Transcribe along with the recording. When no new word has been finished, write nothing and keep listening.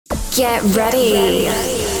Get ready.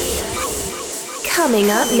 Coming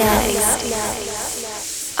up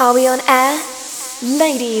next. Are we on air?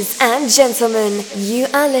 Ladies and gentlemen, you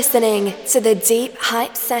are listening to the Deep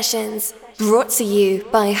Hype Sessions, brought to you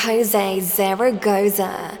by Jose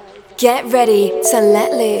Zaragoza. Get ready to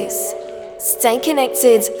let loose. Stay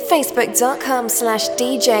connected,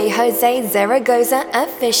 facebook.com/DJ Jose Zaragoza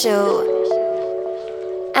official.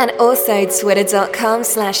 And also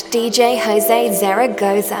twitter.com/DJ Jose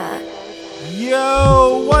Zaragoza.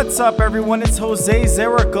 Yo, what's up everyone? It's Jose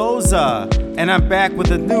Zaragoza, and I'm back with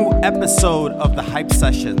a new episode of the Hype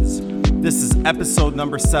Sessions. This is episode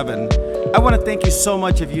number 7. I want to thank you so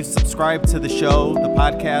much if you subscribe to the show, the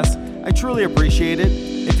podcast. I truly appreciate it.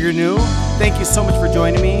 If you're new, thank you so much for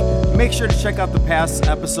joining me. Make sure to check out the past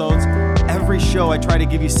episodes. Every show I try to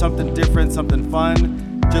give you something different, something fun,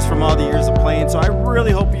 just from all the years of playing. So I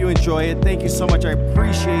really hope you enjoy it. Thank you so much. I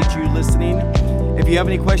appreciate you listening. If you have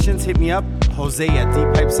any questions, hit me up,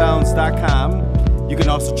 Jose@deeppipesounds.com. You can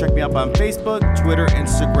also check me up on Facebook, Twitter,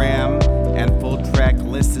 Instagram, and full track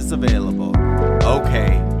list is available.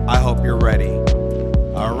 Okay, I hope you're ready.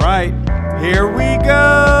 All right, here we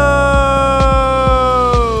go.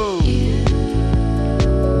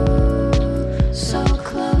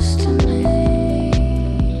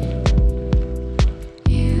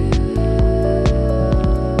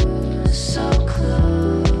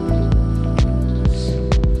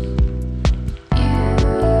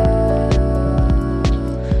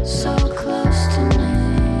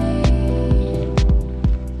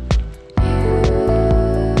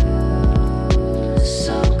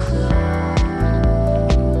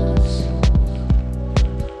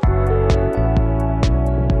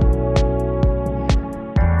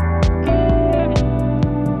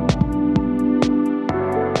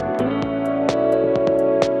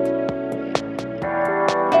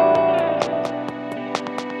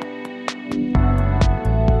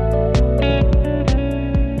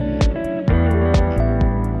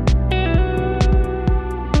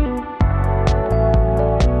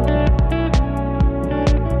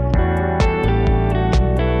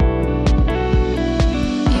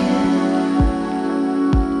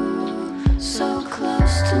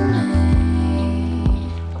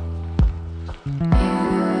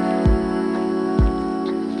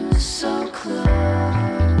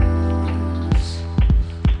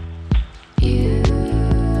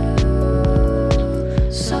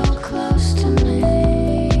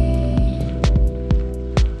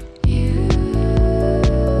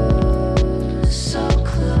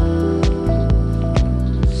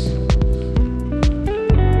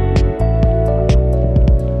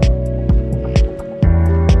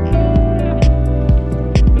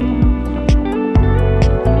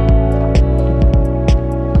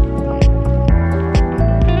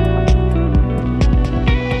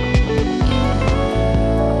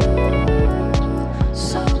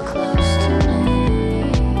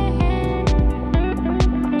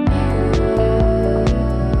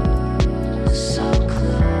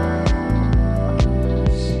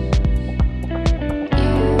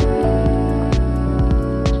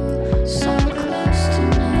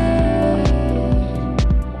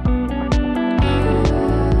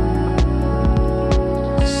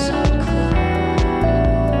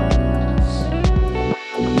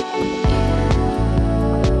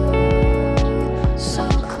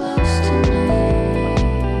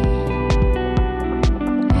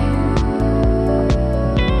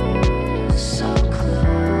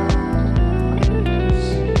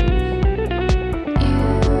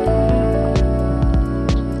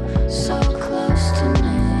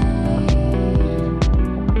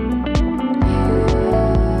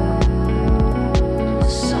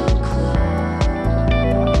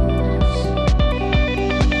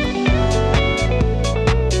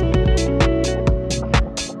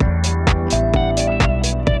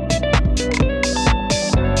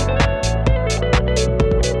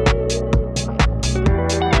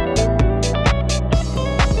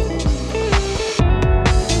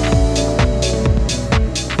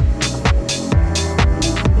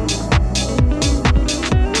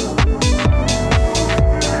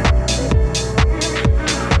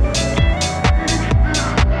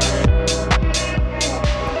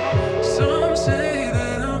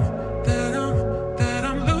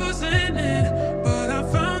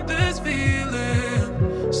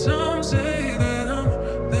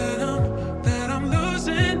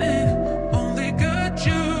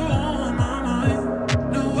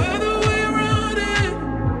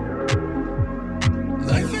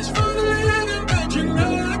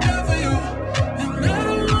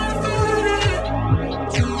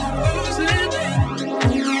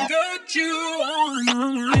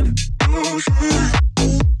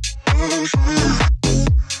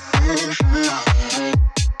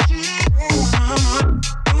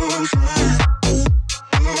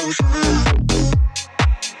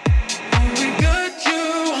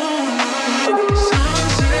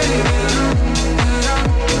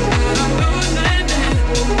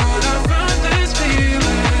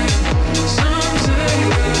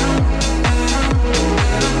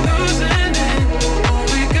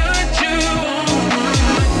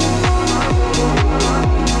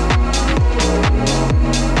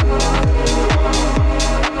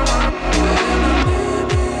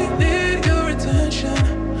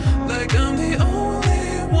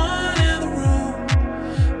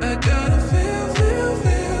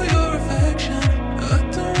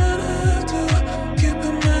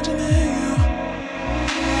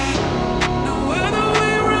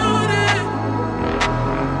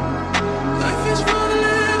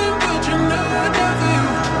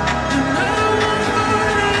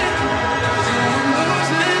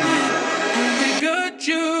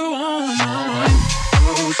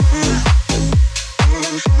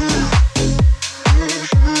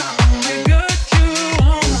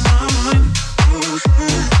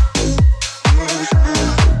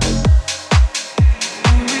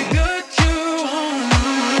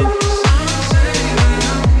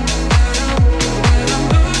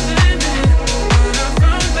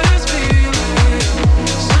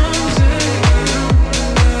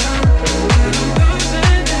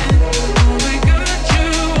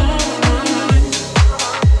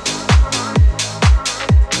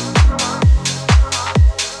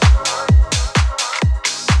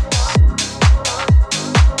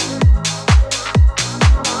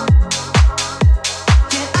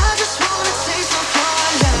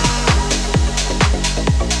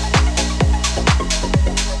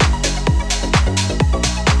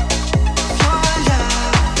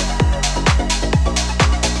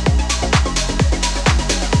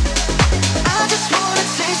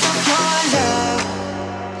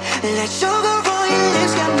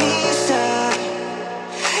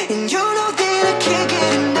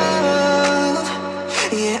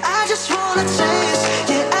 wanna taste,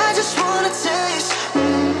 yeah, I just wanna taste,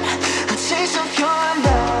 a taste of your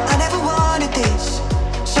love. I never wanted this,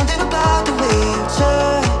 something about the way you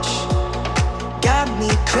touch got me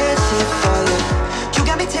crazy for you. You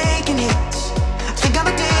got me taking hits, think I'm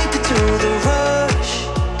addicted to the rush.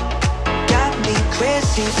 Got me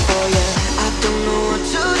crazy for you. I don't know what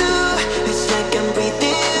to do, it's like I'm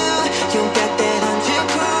breathing you. You got that 100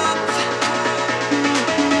 proof.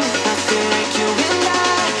 I feel like you and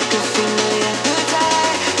I can feel my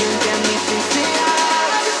appetite. You got me thinking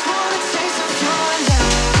I just wanna taste of your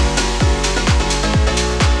love.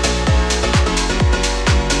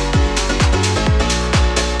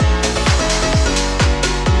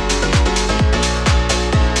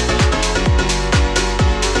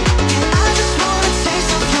 I just wanna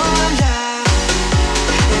taste of your love.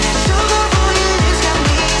 And that sugar on your lips got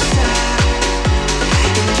me stuck.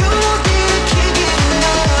 And you know that I can't get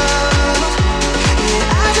enough.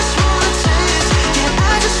 Yeah, I just wanna taste. Yeah,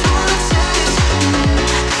 I just wanna taste.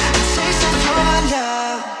 A taste of your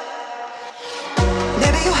love.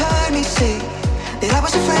 Maybe you heard me say that I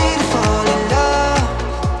was afraid to fall in love,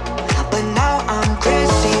 but now I'm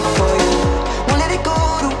crazy for you. Won't let it go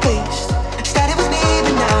to waste. Started with me,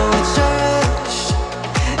 but now it's us.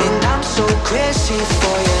 And I'm so crazy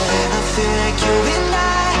for you. I feel like you and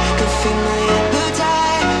I can feel my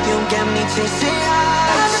appetite. You got me tasting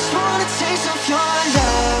high. I just wanna taste of your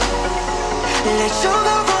love. Like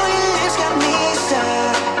sugar on your lips got me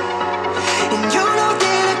stuck. And you know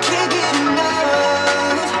that I can't get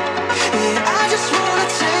enough. Yeah, I just wanna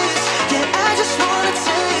taste. Yeah, I just wanna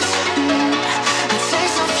taste. A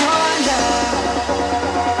taste of your love.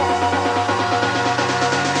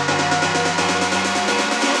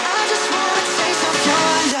 Yeah, I just wanna taste of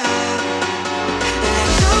your love.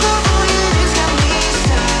 Like sugar on your lips got me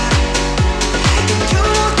stuck. And you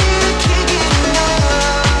know that I can't get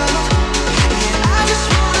enough. Yeah, I just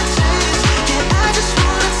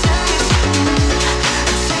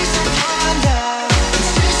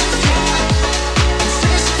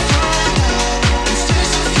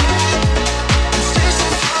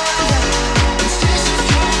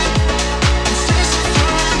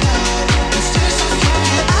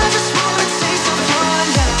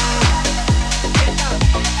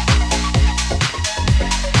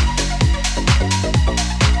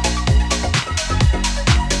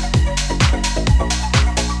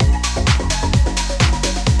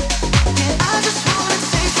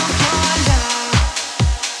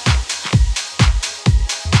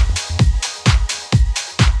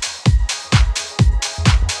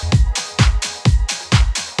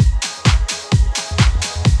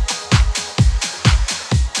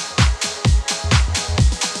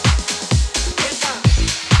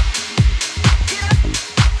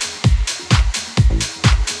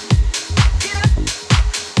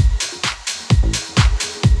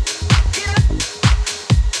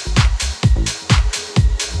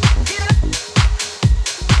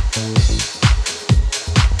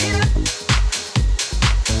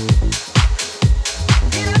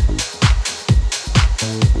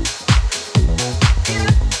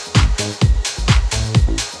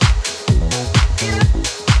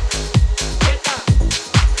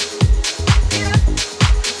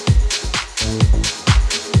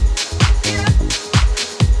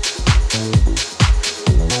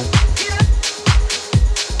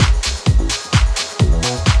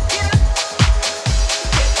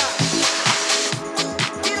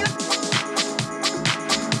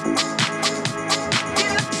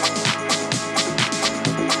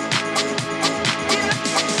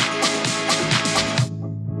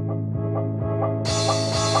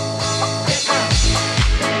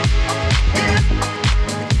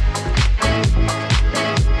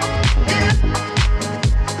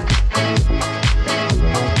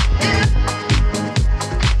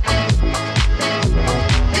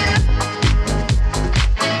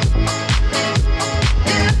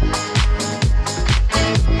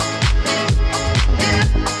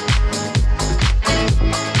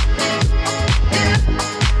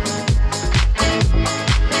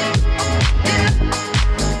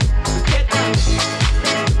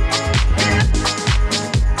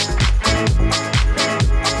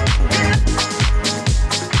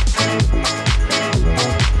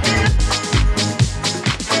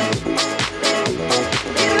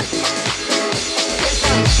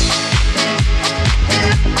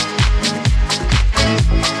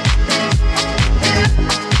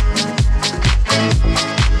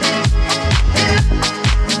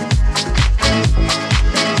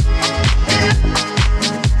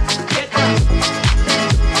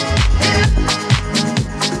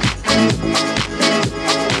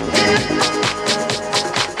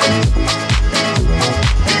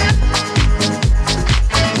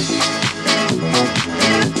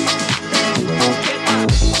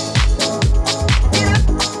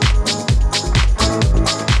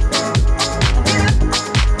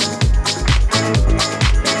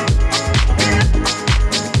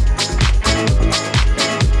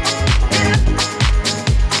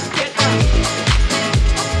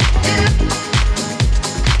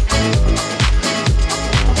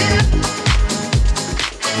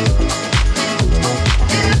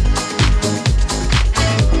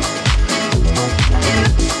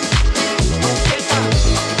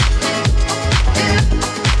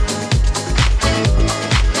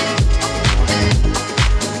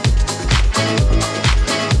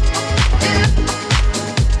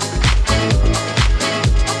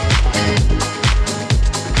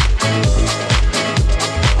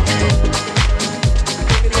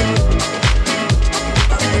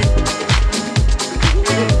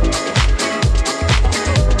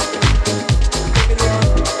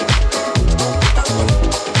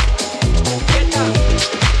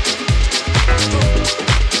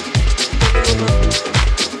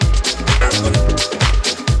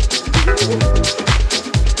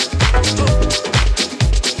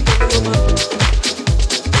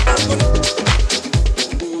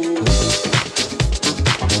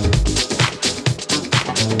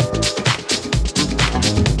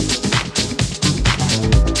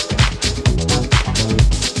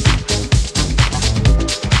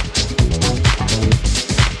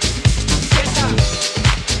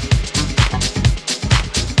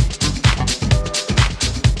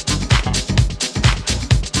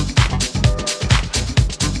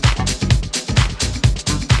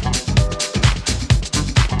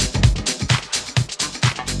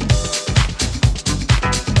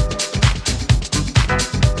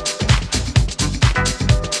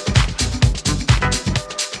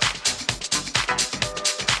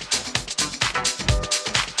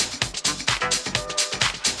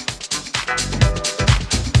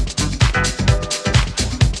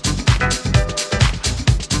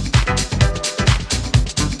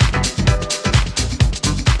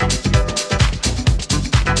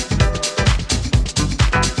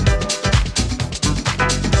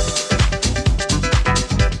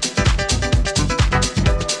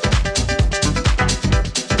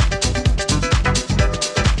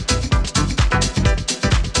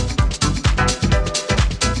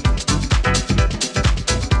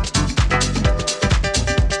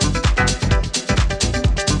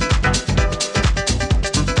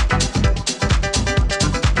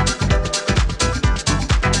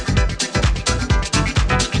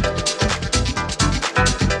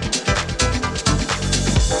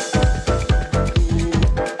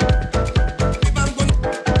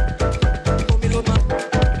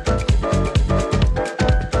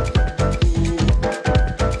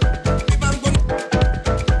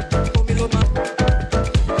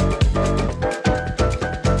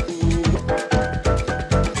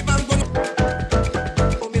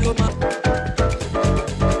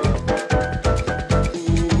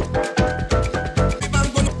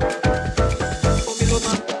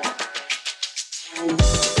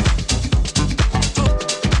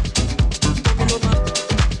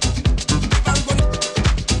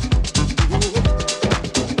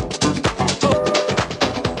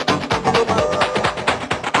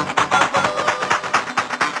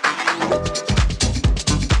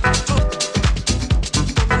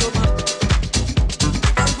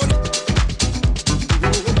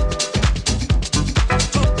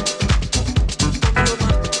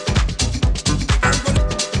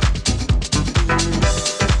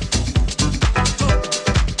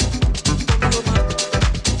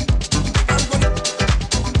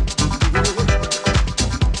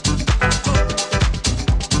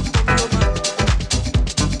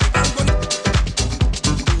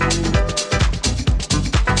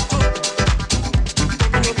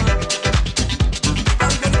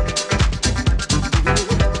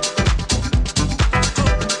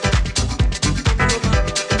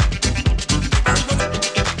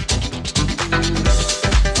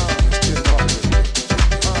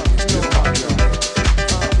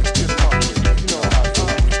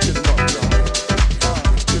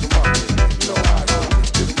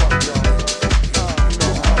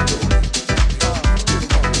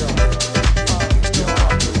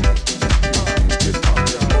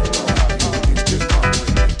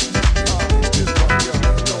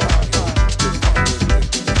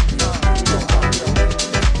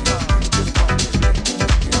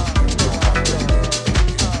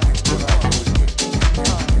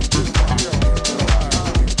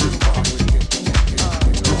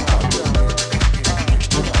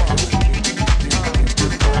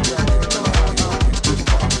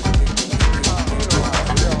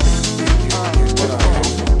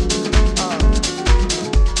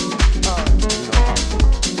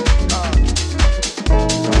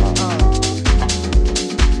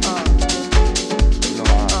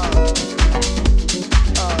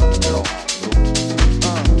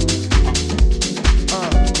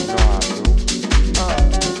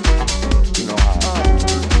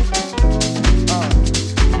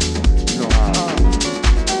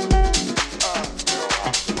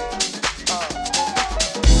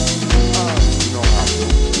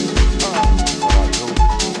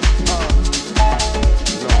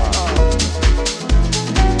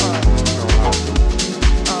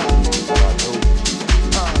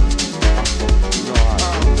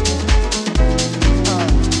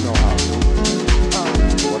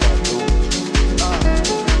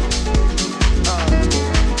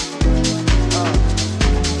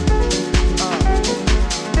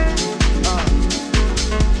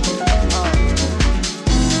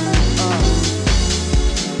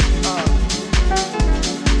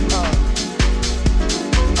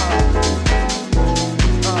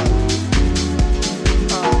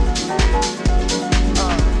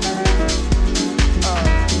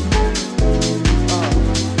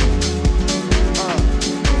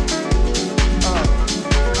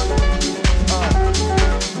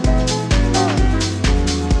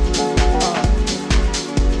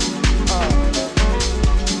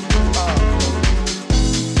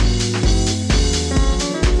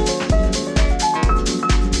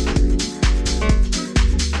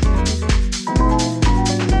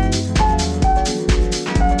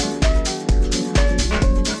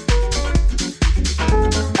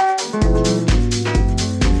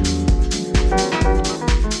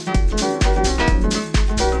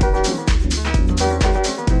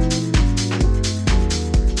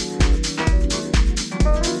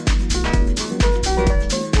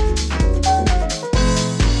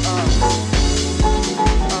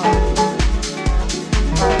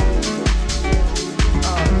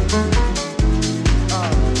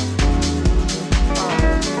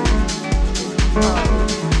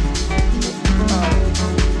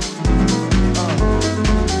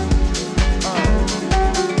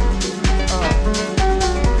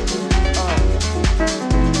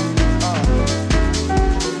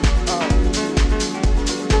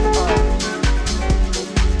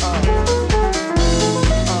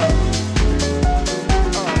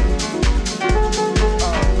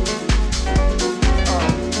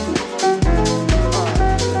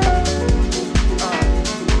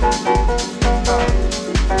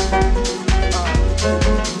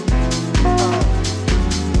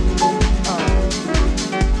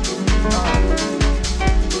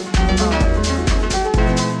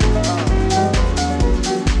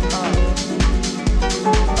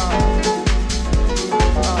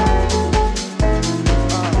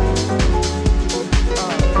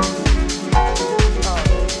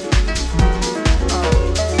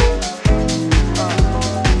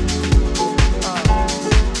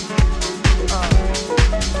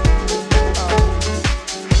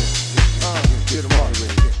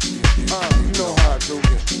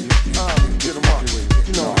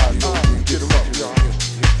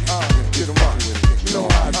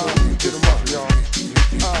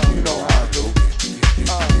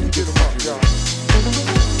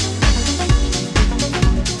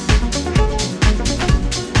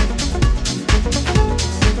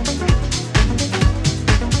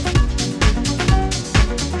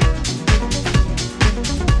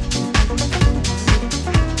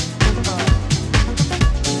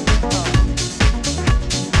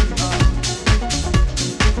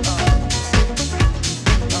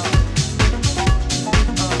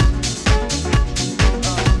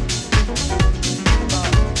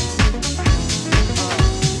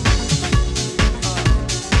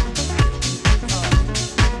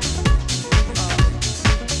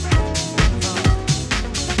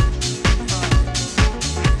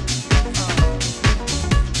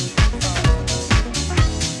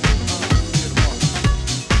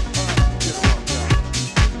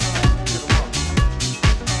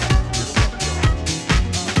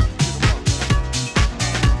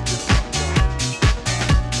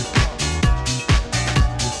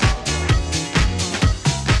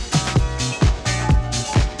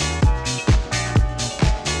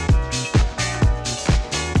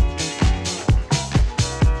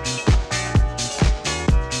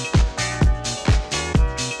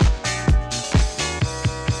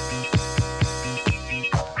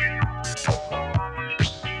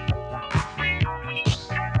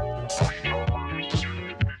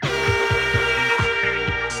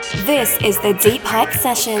This is the Deep Hype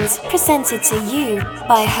Sessions, presented to you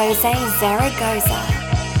by Jose Zaragoza.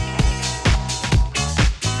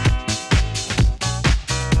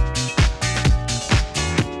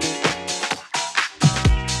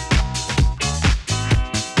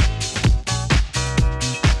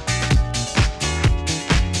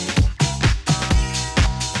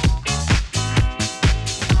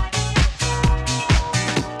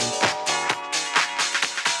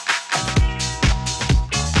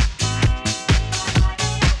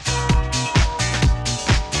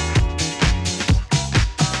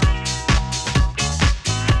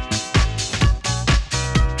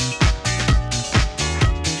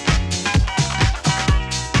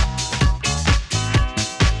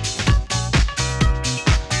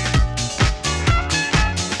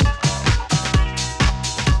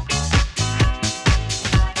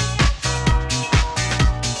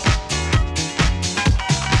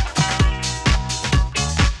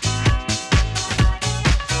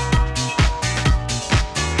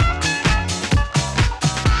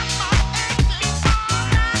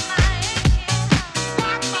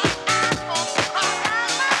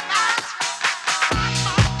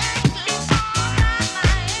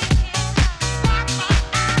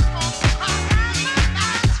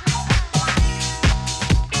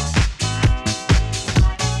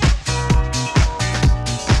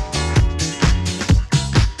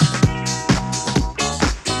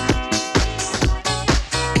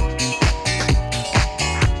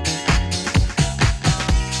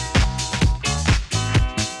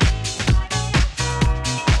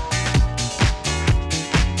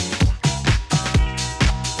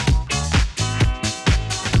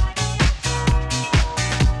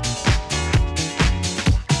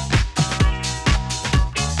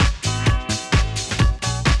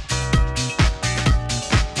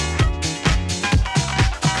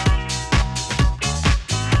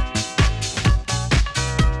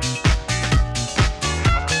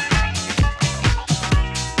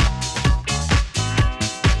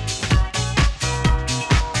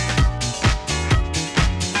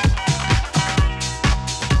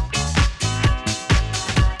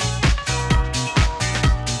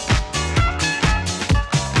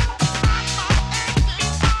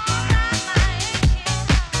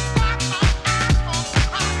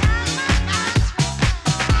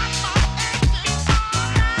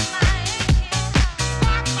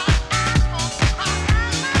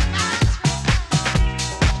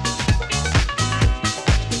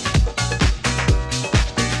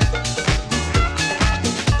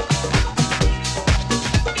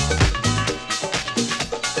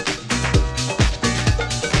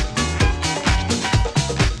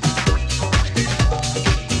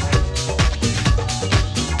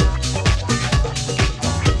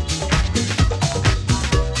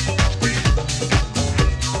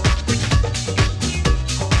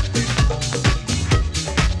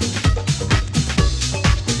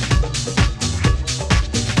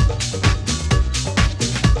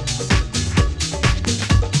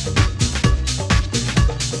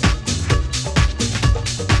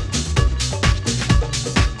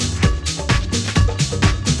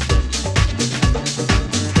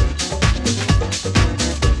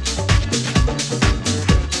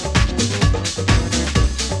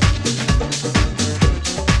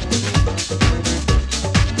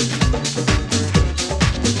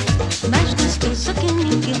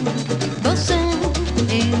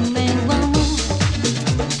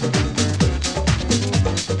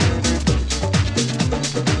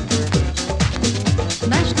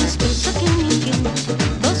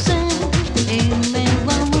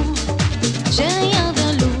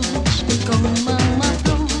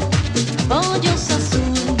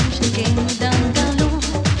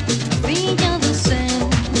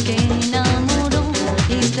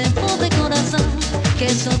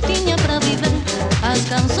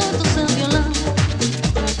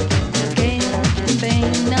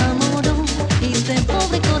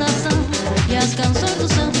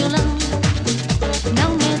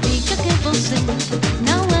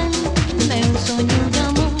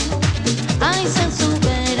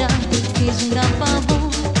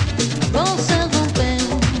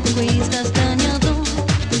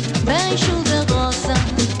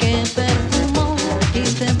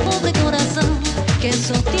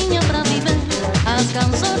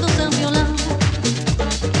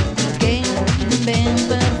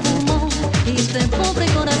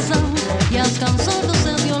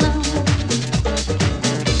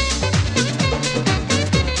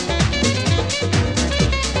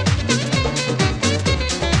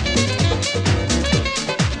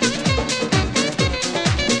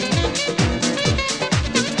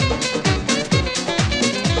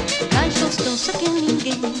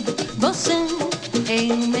 Você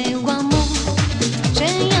é o meu amor,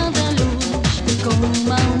 cheia de luz, como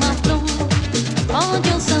uma flor.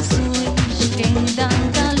 Olhos azuis que dão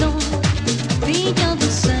calor, filha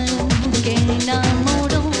do céu que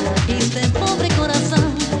namorou. Este pobre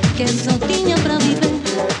coração que só tinha pra viver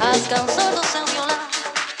as canções do seu violão.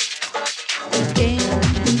 Quem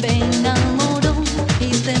bem namorou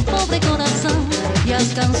este pobre coração e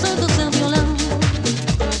as canções do seu violão.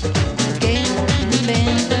 Quem bem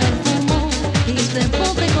perfumou este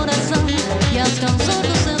pobre coração e as canções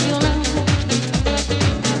do seu violão.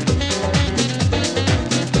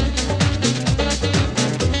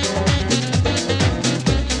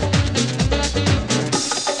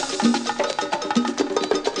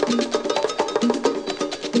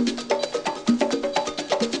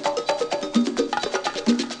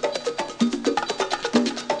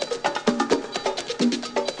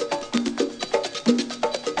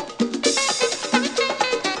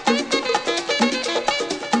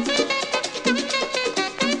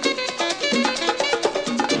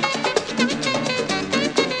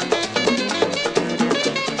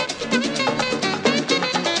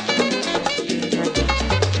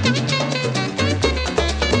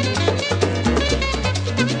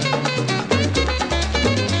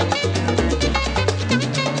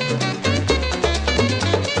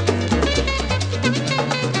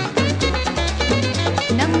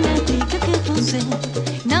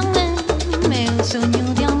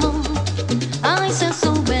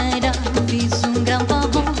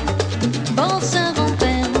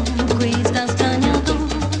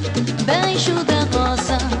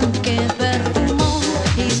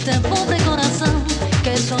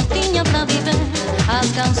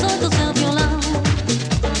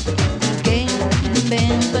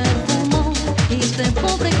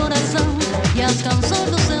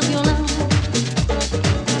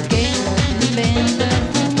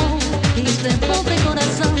 Pobre corazón.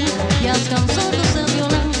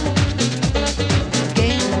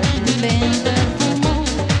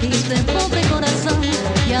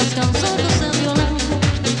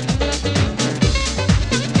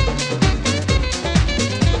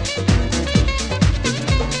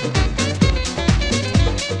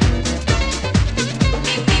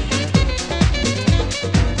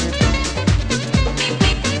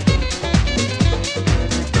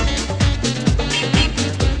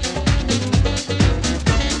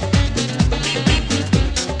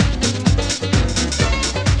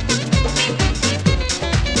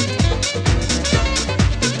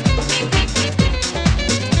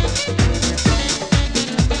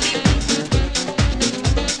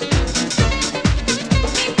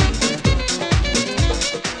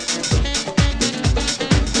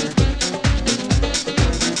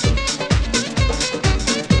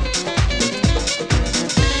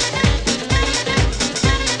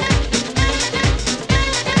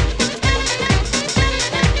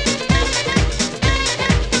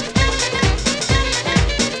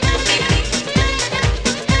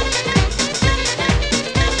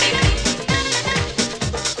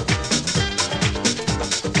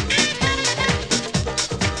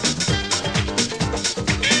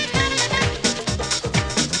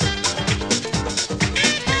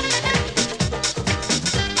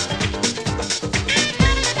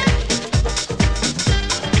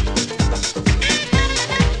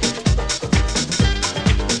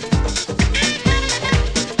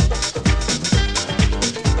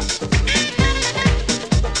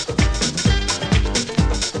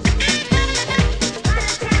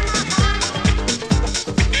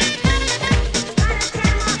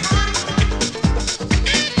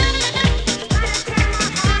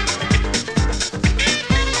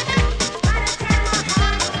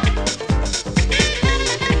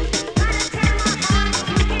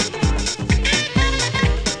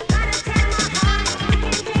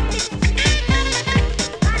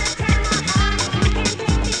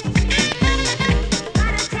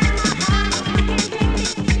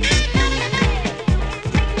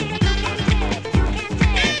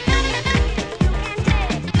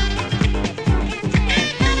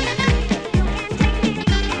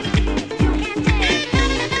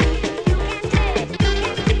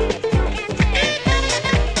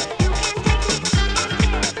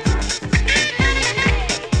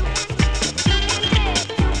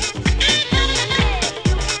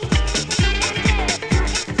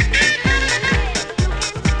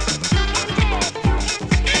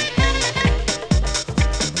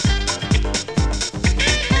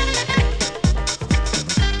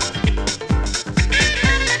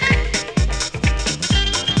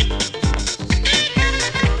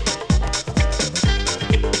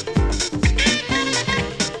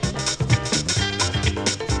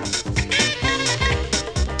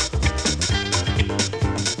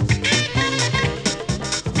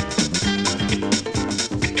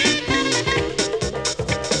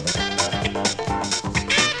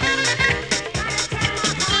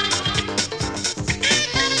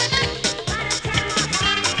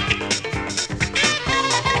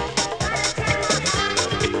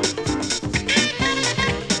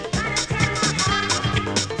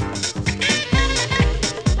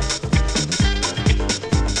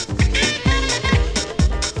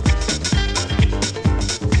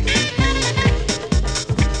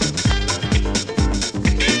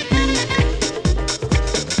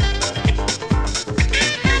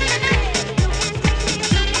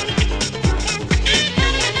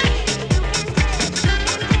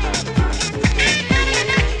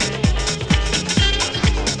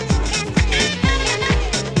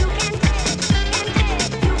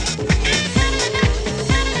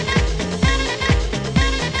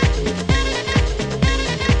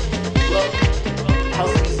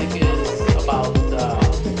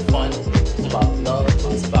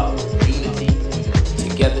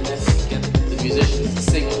 musicians are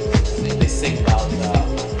singing. They sing about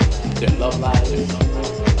their love lives. A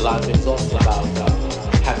lot of it is also about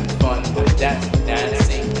having fun,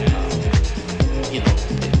 dancing,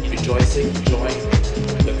 rejoicing, enjoying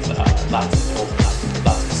with lots of hope,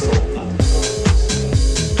 lots of soul.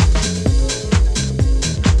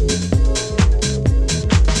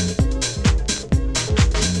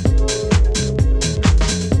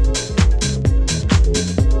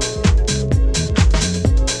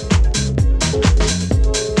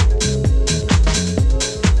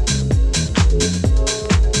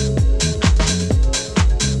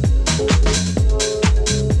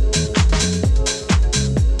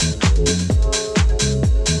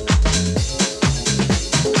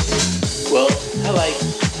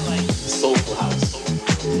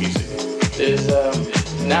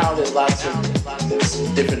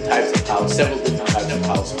 Different types of house, several different types of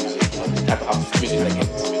house music, the type of house music that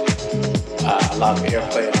gets a lot of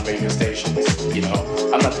airplay on radio stations,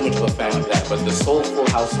 I'm not too much of a fan of that, but the soulful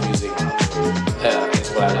house music is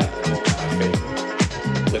what I like, my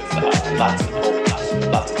favorite, with lots of hope,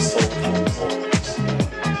 lots of soulful vocals,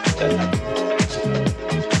 that type of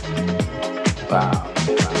wow.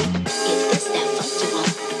 If it's that funk you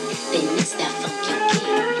want, then it's that funk you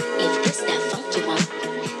get. If it's that funk you want,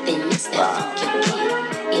 then it's that funk you get.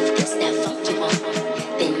 If it's that funk you want,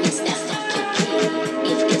 then it's that funk you get.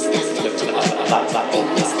 If it's that funk you want,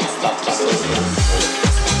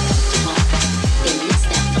 then it's that funk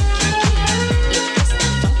you get. If it's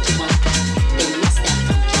that funk you want, then it's that funk you get. If it's that funk you want, then it's that funk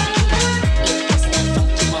you get. If it's that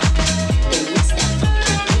funk you want, then it's that funk you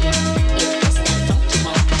get. If it's that funk you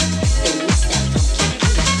want, then it's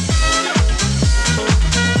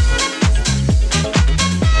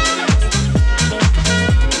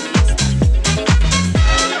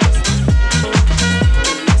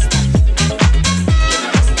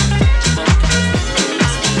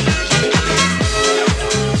that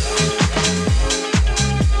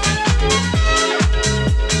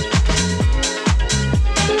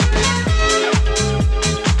funk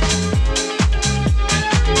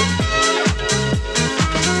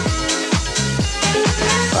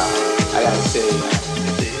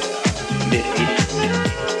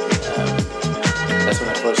you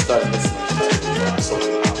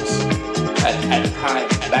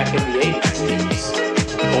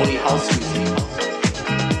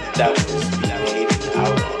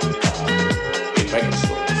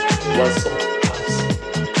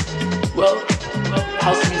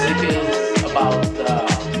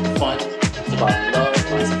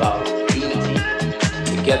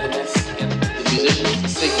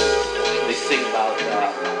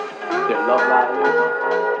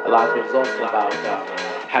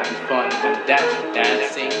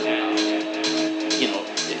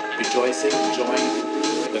Rejoicing, enjoying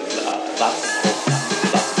with lots of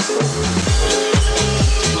hope, lots of soul.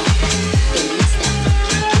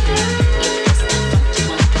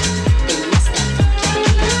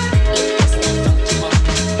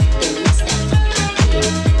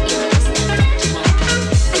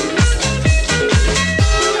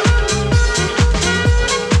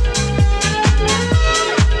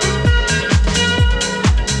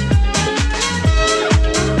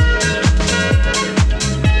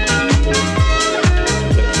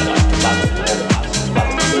 Lots of hope.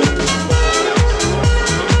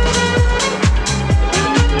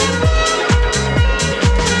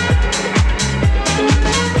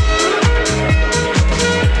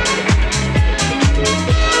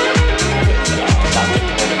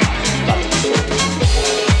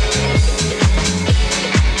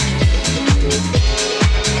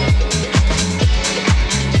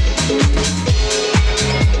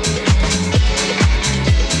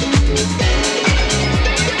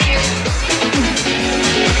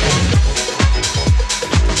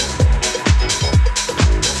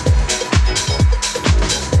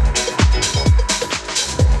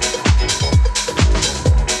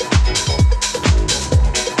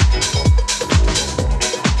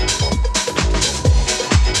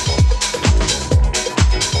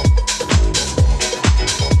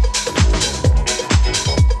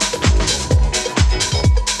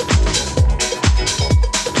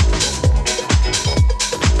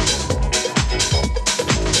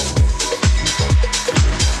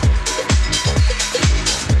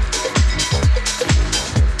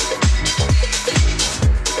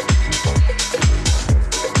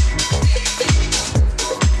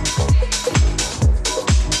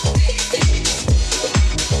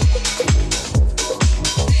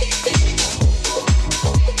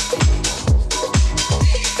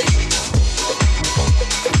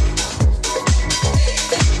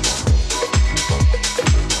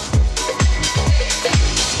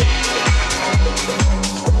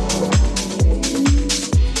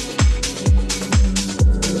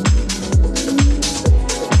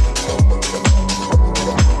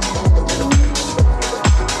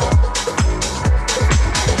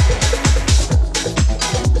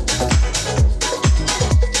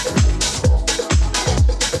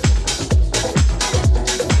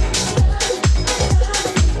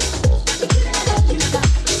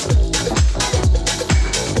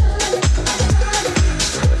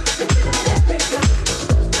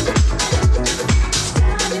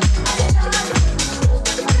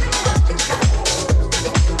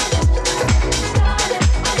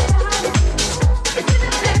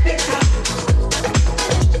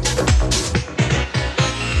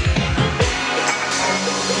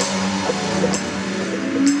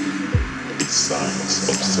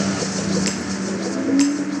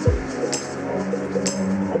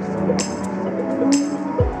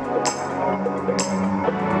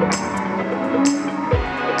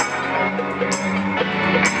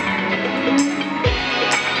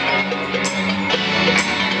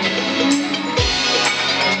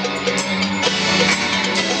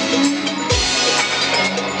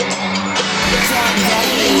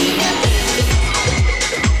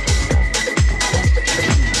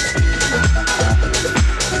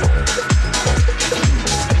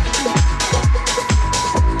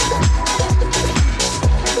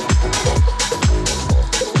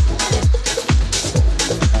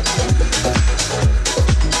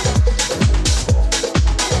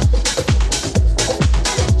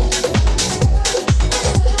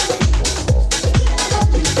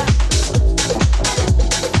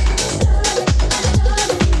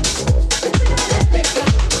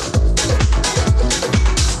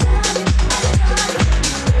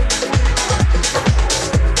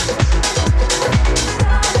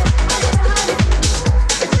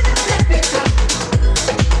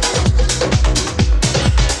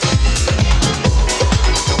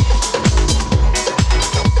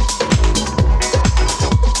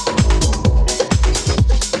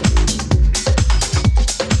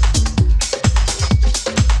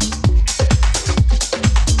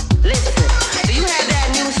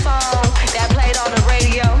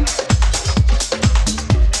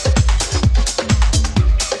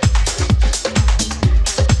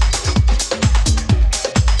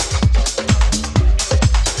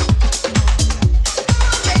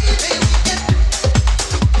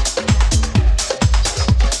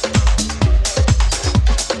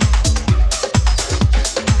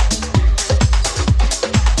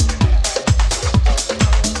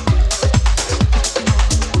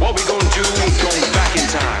 Jools going back in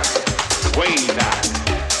time, way back.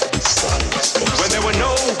 When there were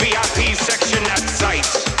no VIP section at sight.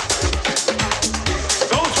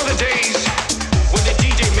 Those were the days when the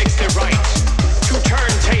DJ mixed it right. 2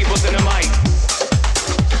 turntables and a mic.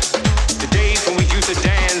 The days when we used to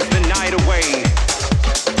dance the night away.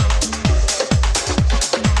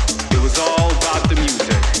 It was all about the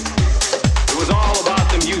music. It was all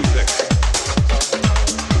about the music.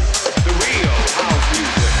 The real house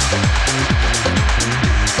music.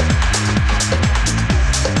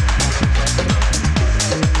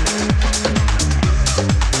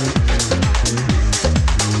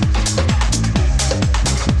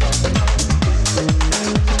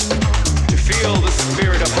 To feel the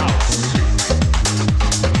spirit of house.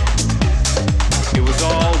 It was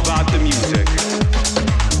all about the music.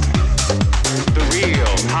 The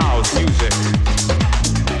real house music.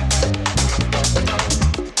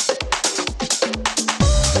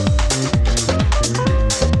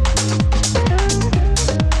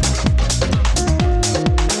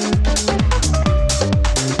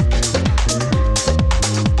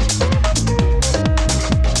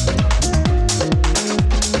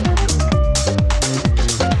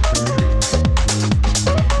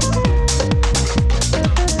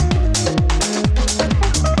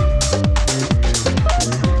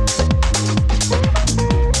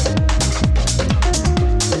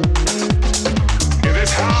 In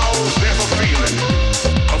this house, there's a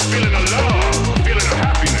feeling of love, a feeling of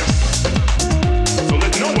happiness. So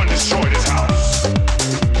let no one destroy this house.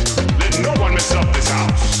 Let no one mess up this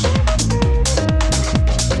house.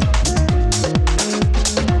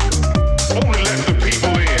 Only let the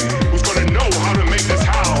people in who's gonna know how to make this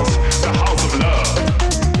house the house of love.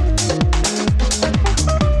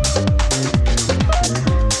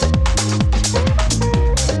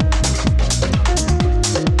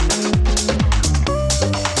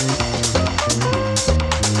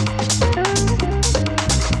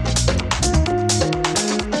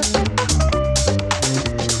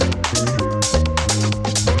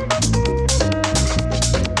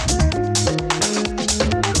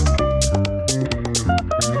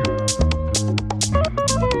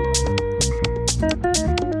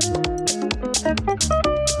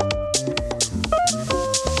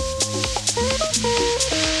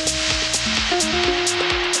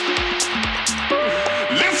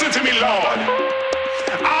 Listen to me, Lord.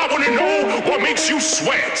 I want to know what makes you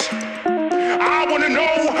sweat. I want to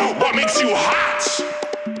know what makes you hot.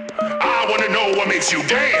 I want to know what makes you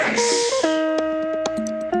dance.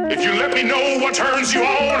 If you let me know what turns you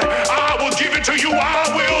on, I will give it to you. I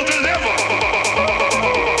will deliver.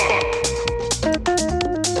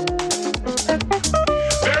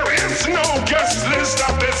 There is no guest list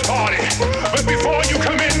at this party. But before you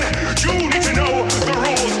come in, you need to know the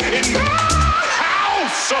rules in my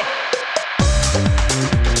house.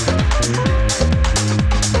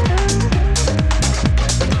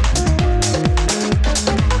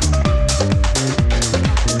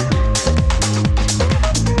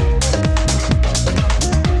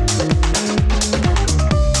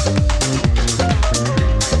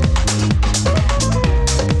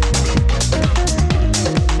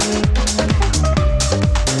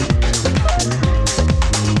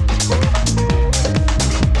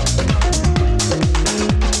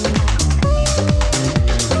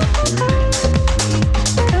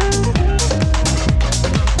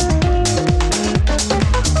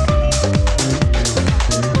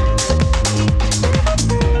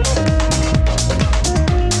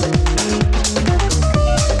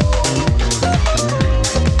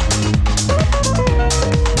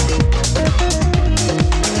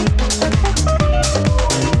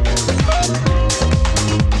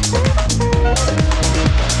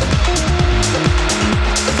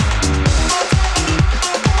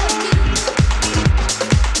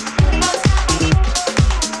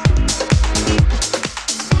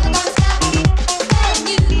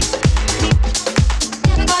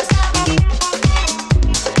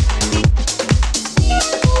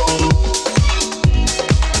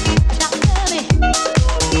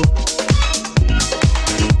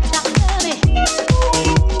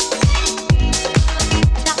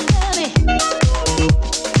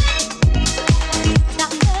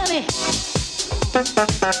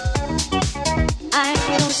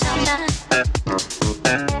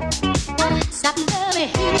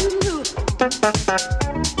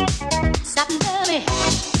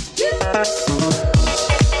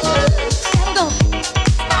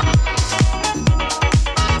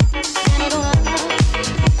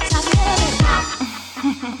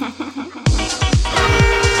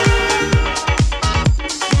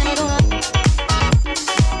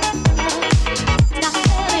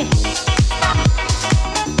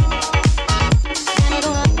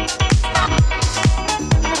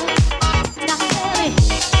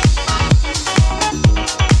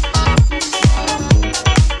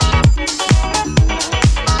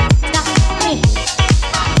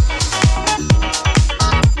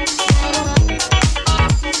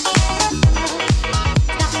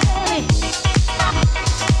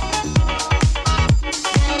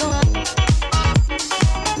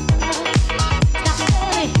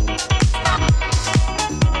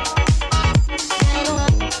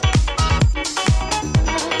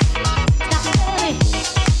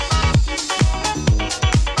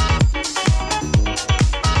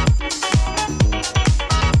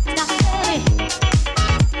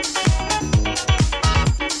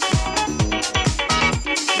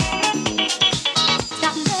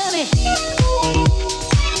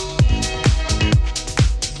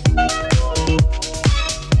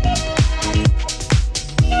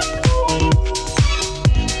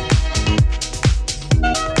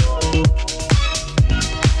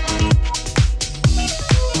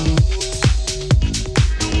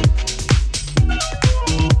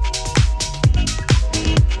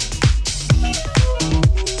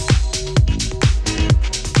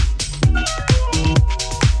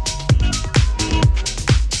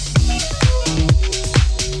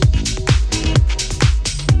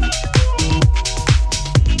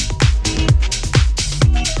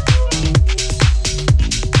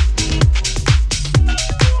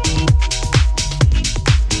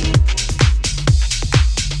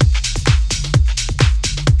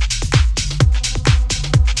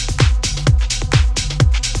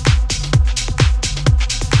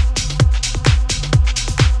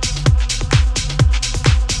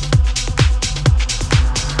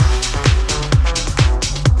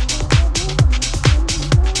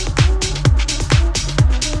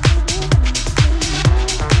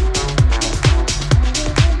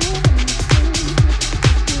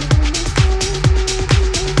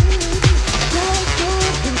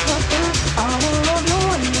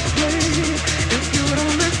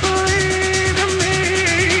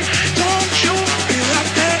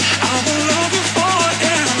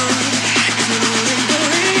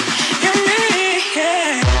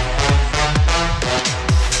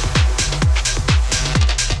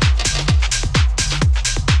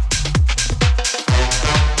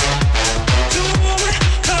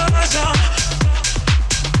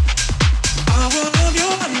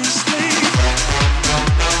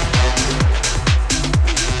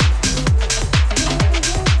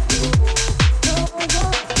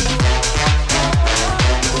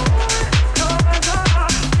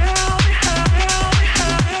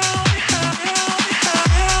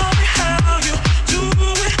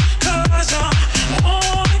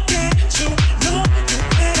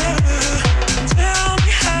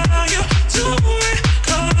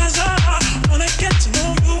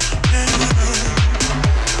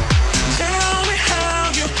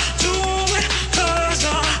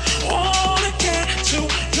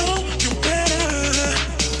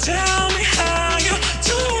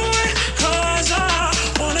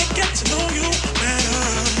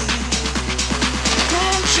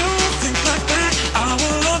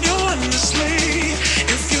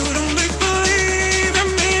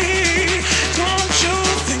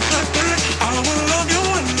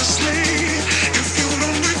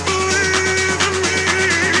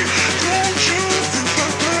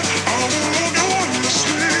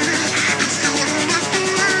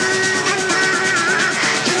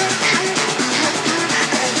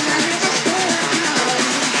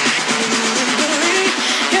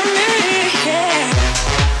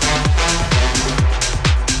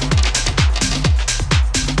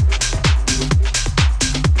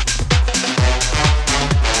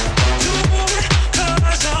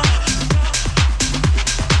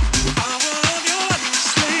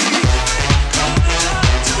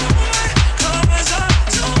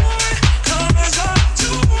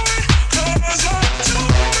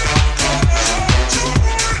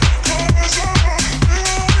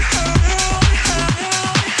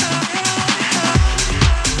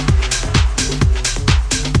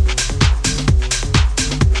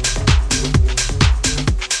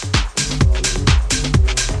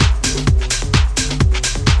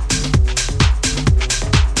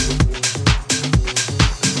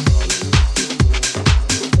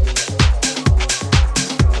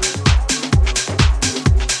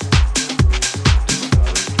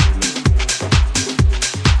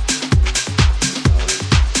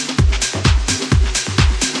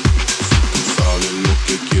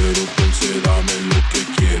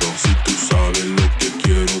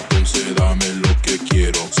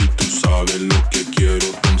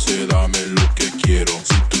 dame lo que quiero.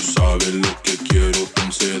 Si tú sabes lo que quiero,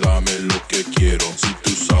 entonces dame lo que quiero. Si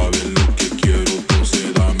tú sabes lo que quiero,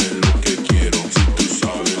 entonces dame lo que quiero. Si tú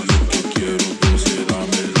sabes lo que quiero, entonces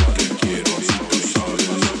dame lo que quiero. Si tú sabes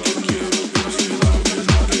lo que quiero, entonces dame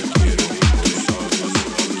lo que quiero. Si tú sabes lo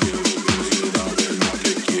que quiero, entonces dame lo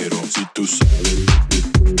que quiero. Si tú sabes lo que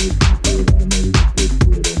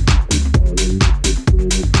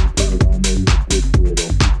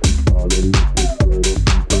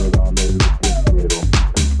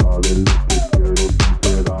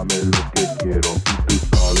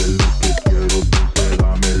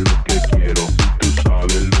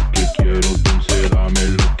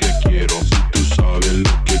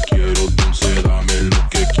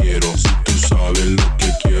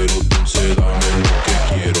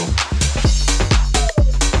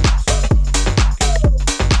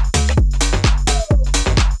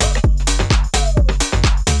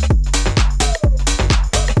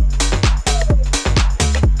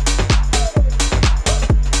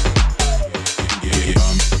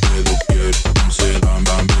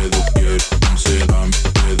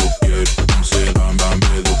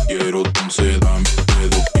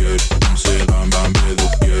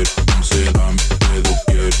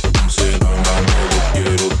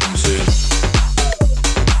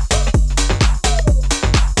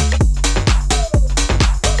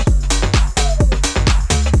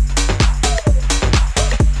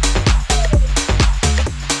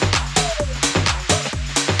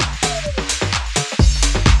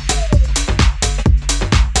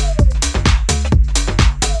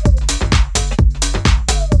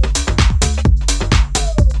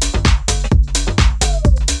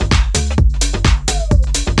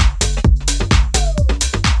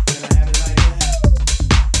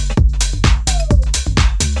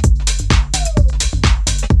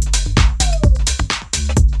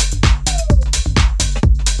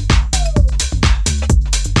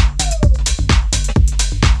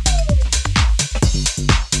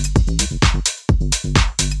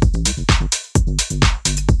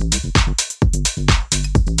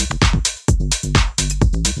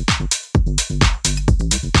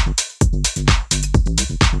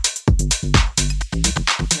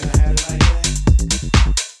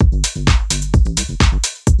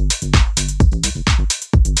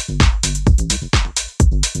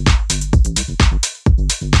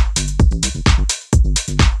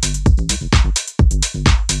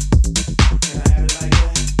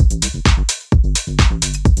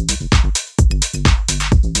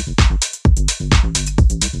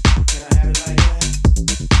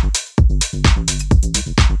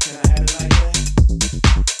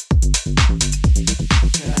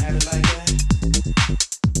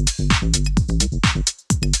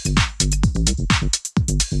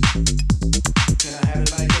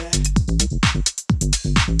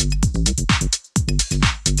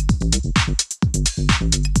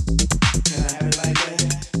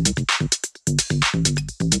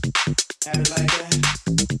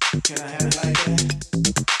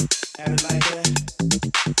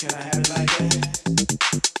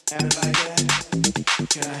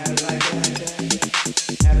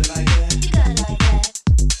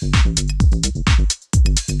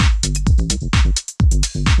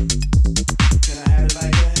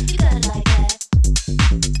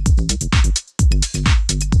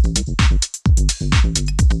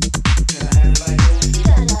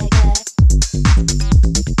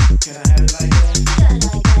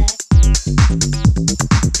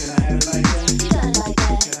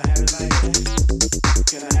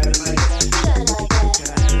Can I have it like that?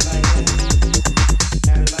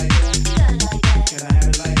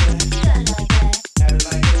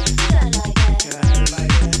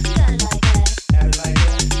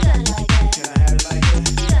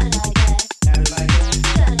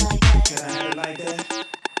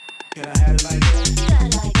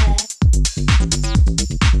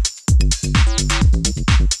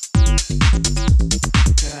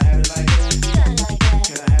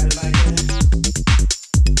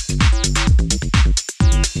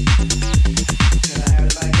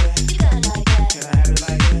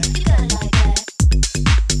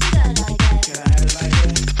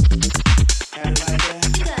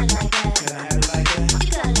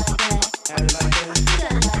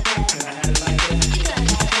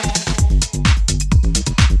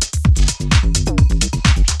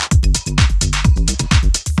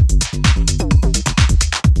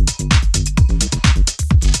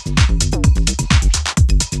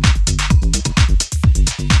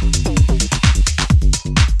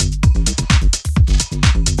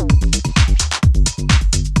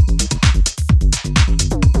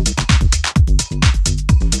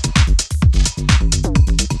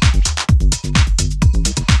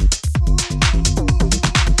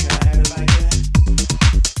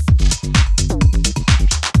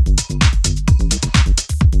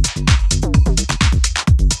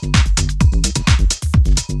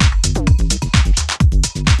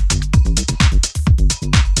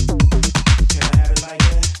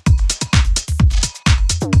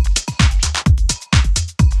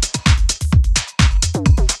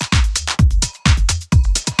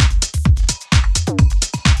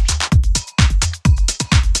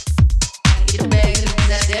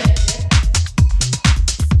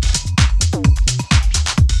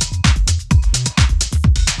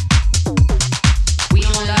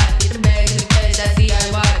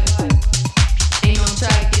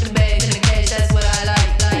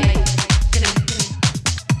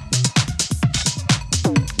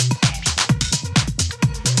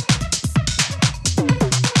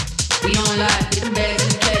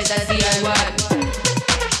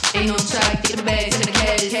 Ain't no track, get the bags in the cash.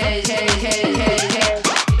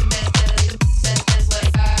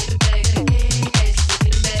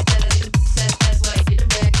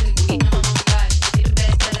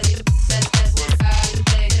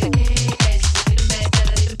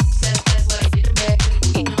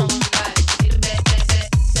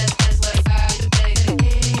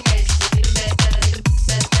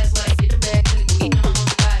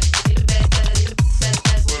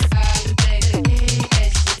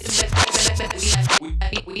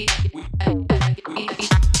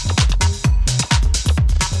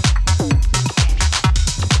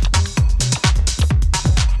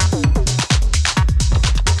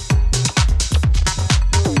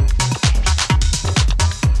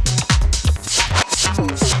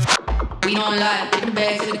 We don't lie, get the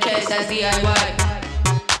bags in the cash, that's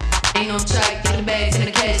DIY. Ain't no track, get the bags in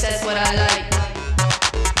the cash, that's what I like.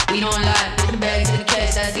 We don't lie, get the bags in the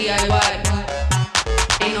cash, that's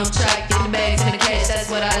DIY. Ain't no track, get the bags in the cash, that's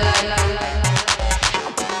what I like.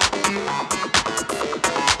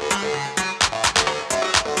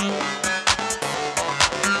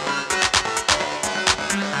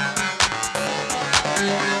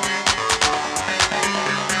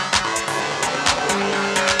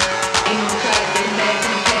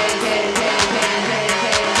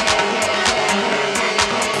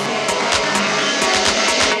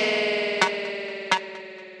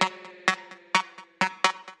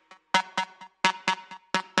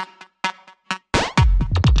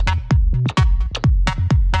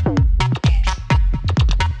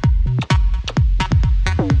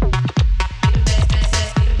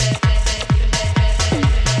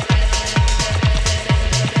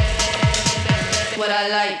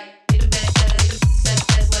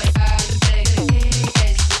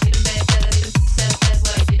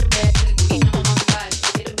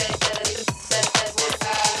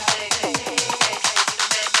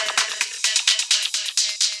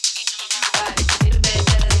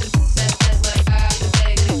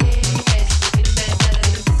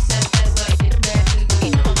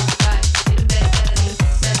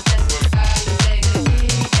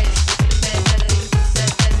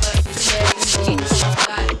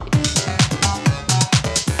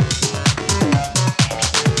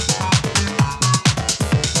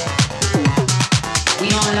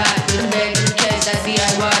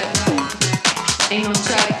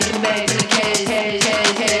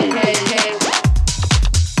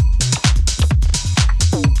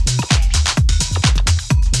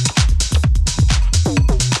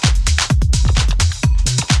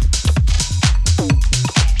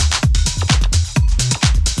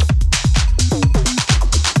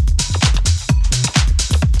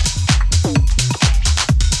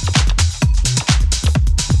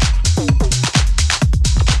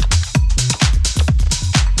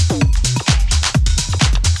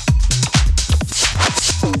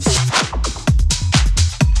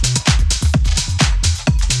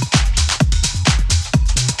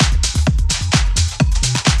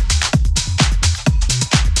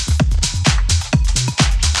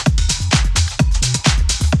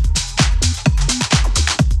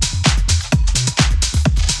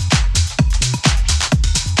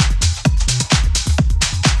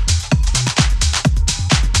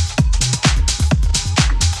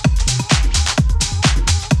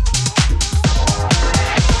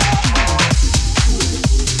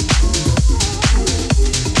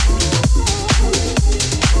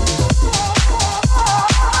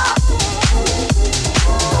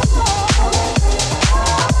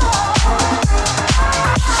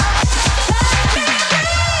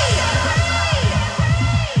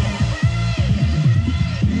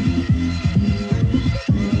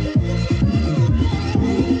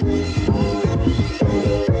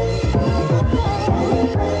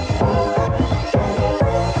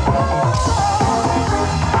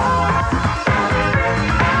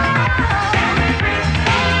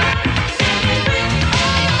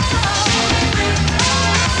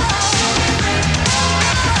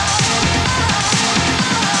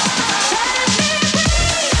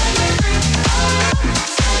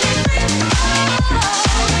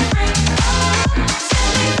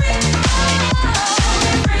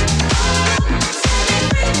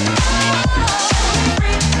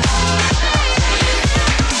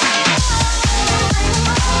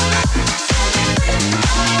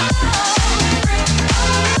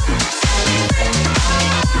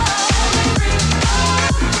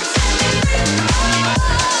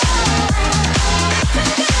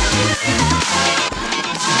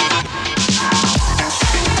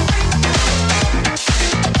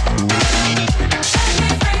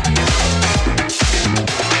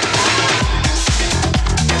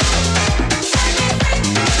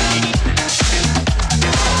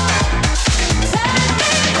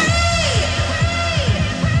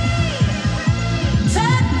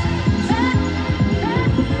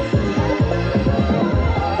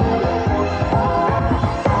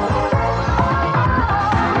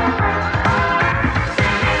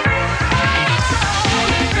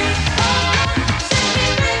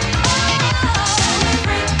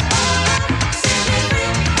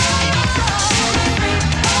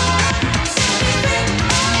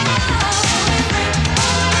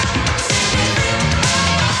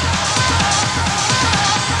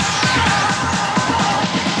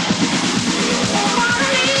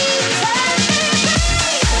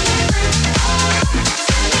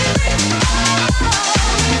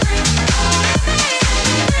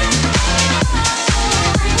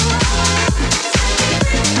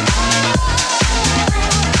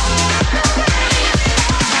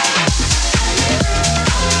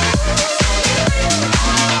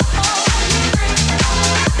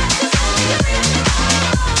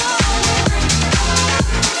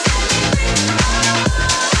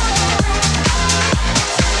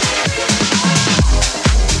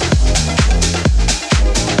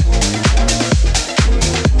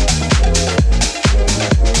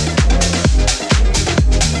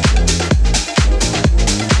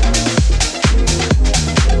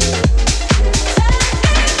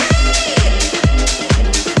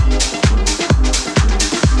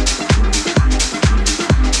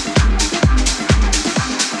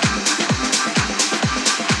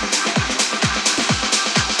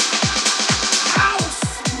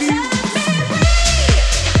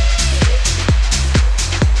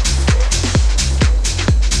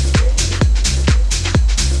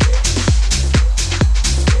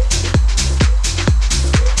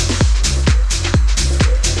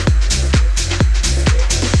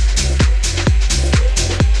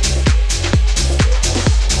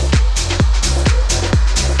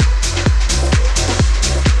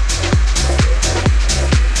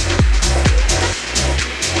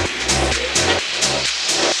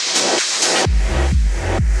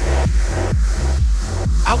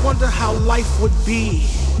 would be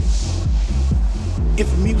if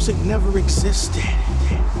music never existed.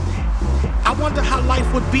 I wonder how life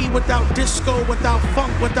would be without disco, without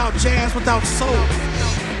funk, without jazz, without soul.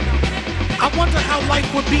 I wonder how life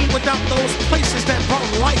would be without those places that brought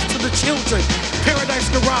life to the children. Paradise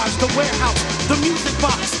Garage, the warehouse, the music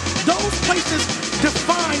box. Those places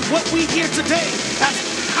define what we hear today as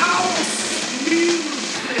house music.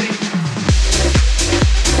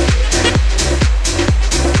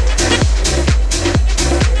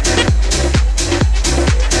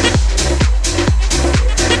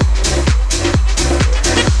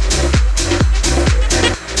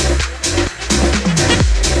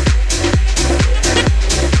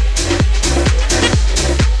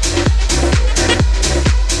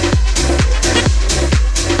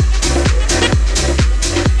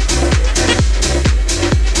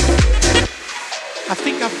 I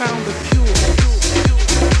think I found the cure.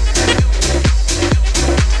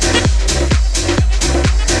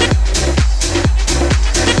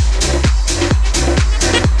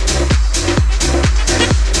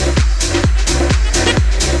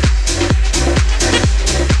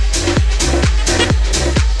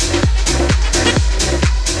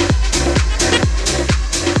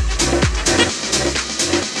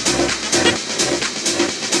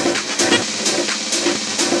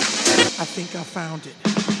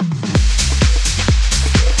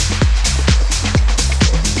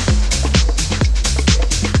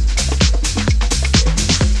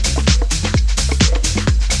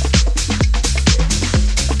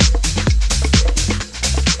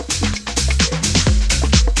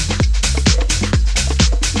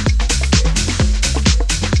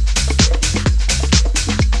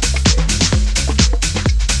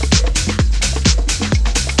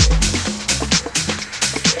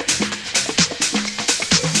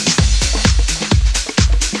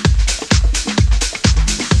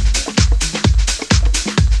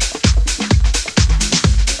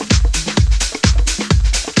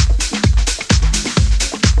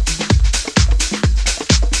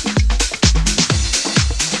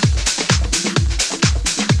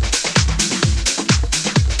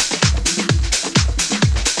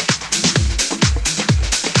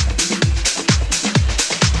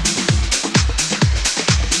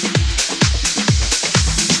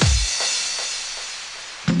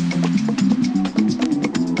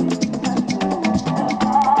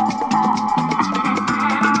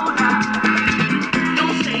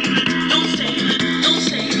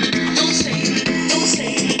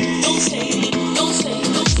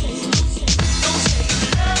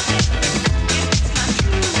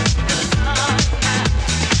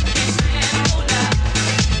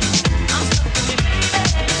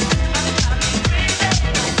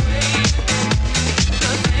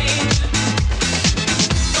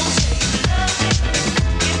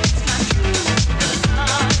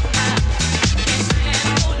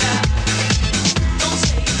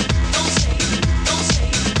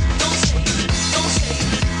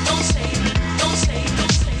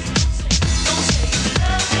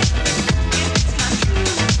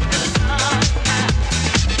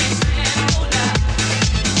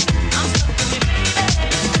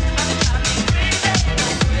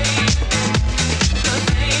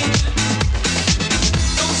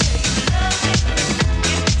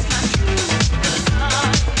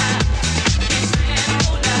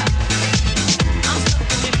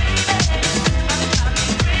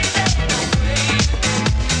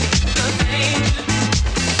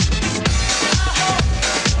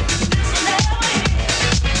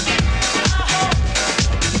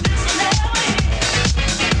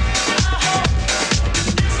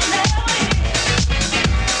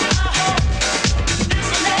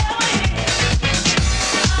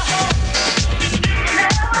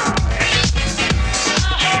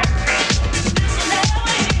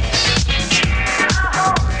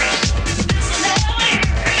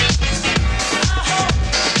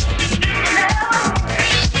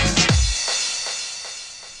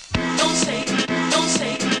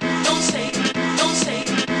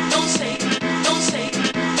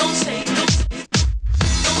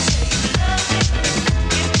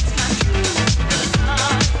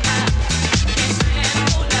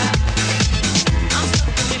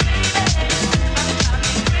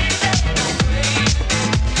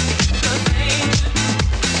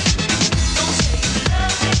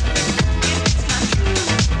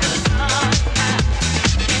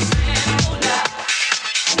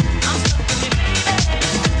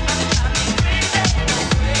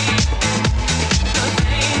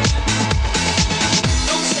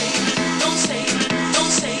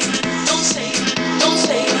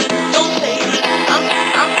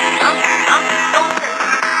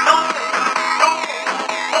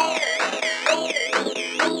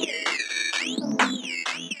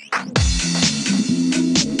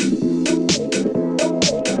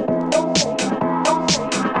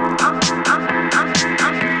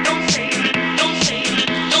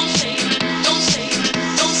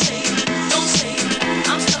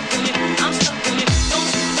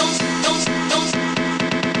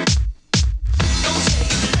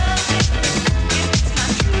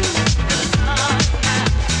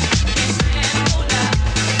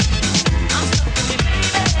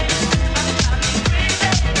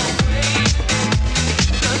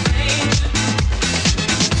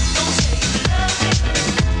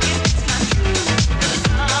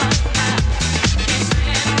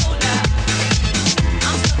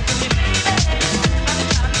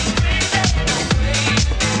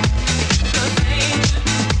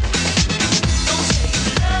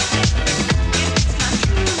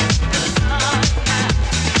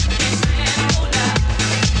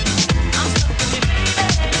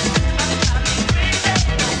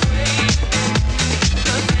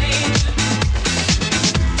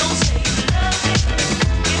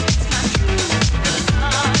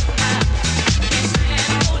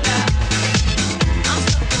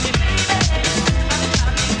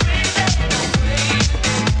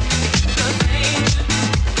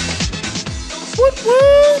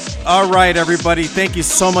 All right, everybody. Thank you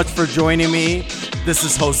so much for joining me. This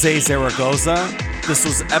is Jose Zaragoza. This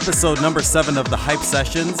was episode number 7 of the Hype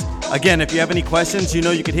Sessions. Again, if you have any questions, you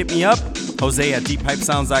know you can hit me up,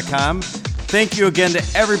 Jose@deephypesounds.com. Thank you again to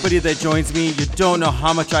everybody that joins me. You don't know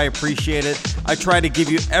how much I appreciate it. I try to give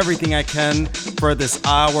you everything I can for this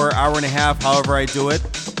hour and a half, however I do it.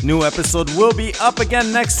 New episode will be up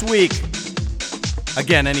again next week.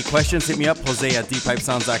 Again, any questions, hit me up,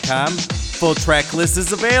 Jose@deephypesounds.com. Full track list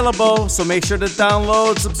is available, so make sure to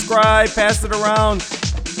download, subscribe, pass it around.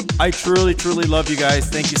 I truly, truly love you guys.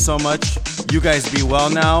 Thank you so much. You guys be well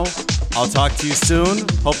now. I'll talk to you soon.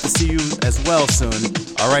 Hope to see you as well soon.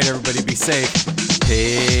 All right, everybody, be safe.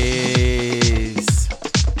 Peace.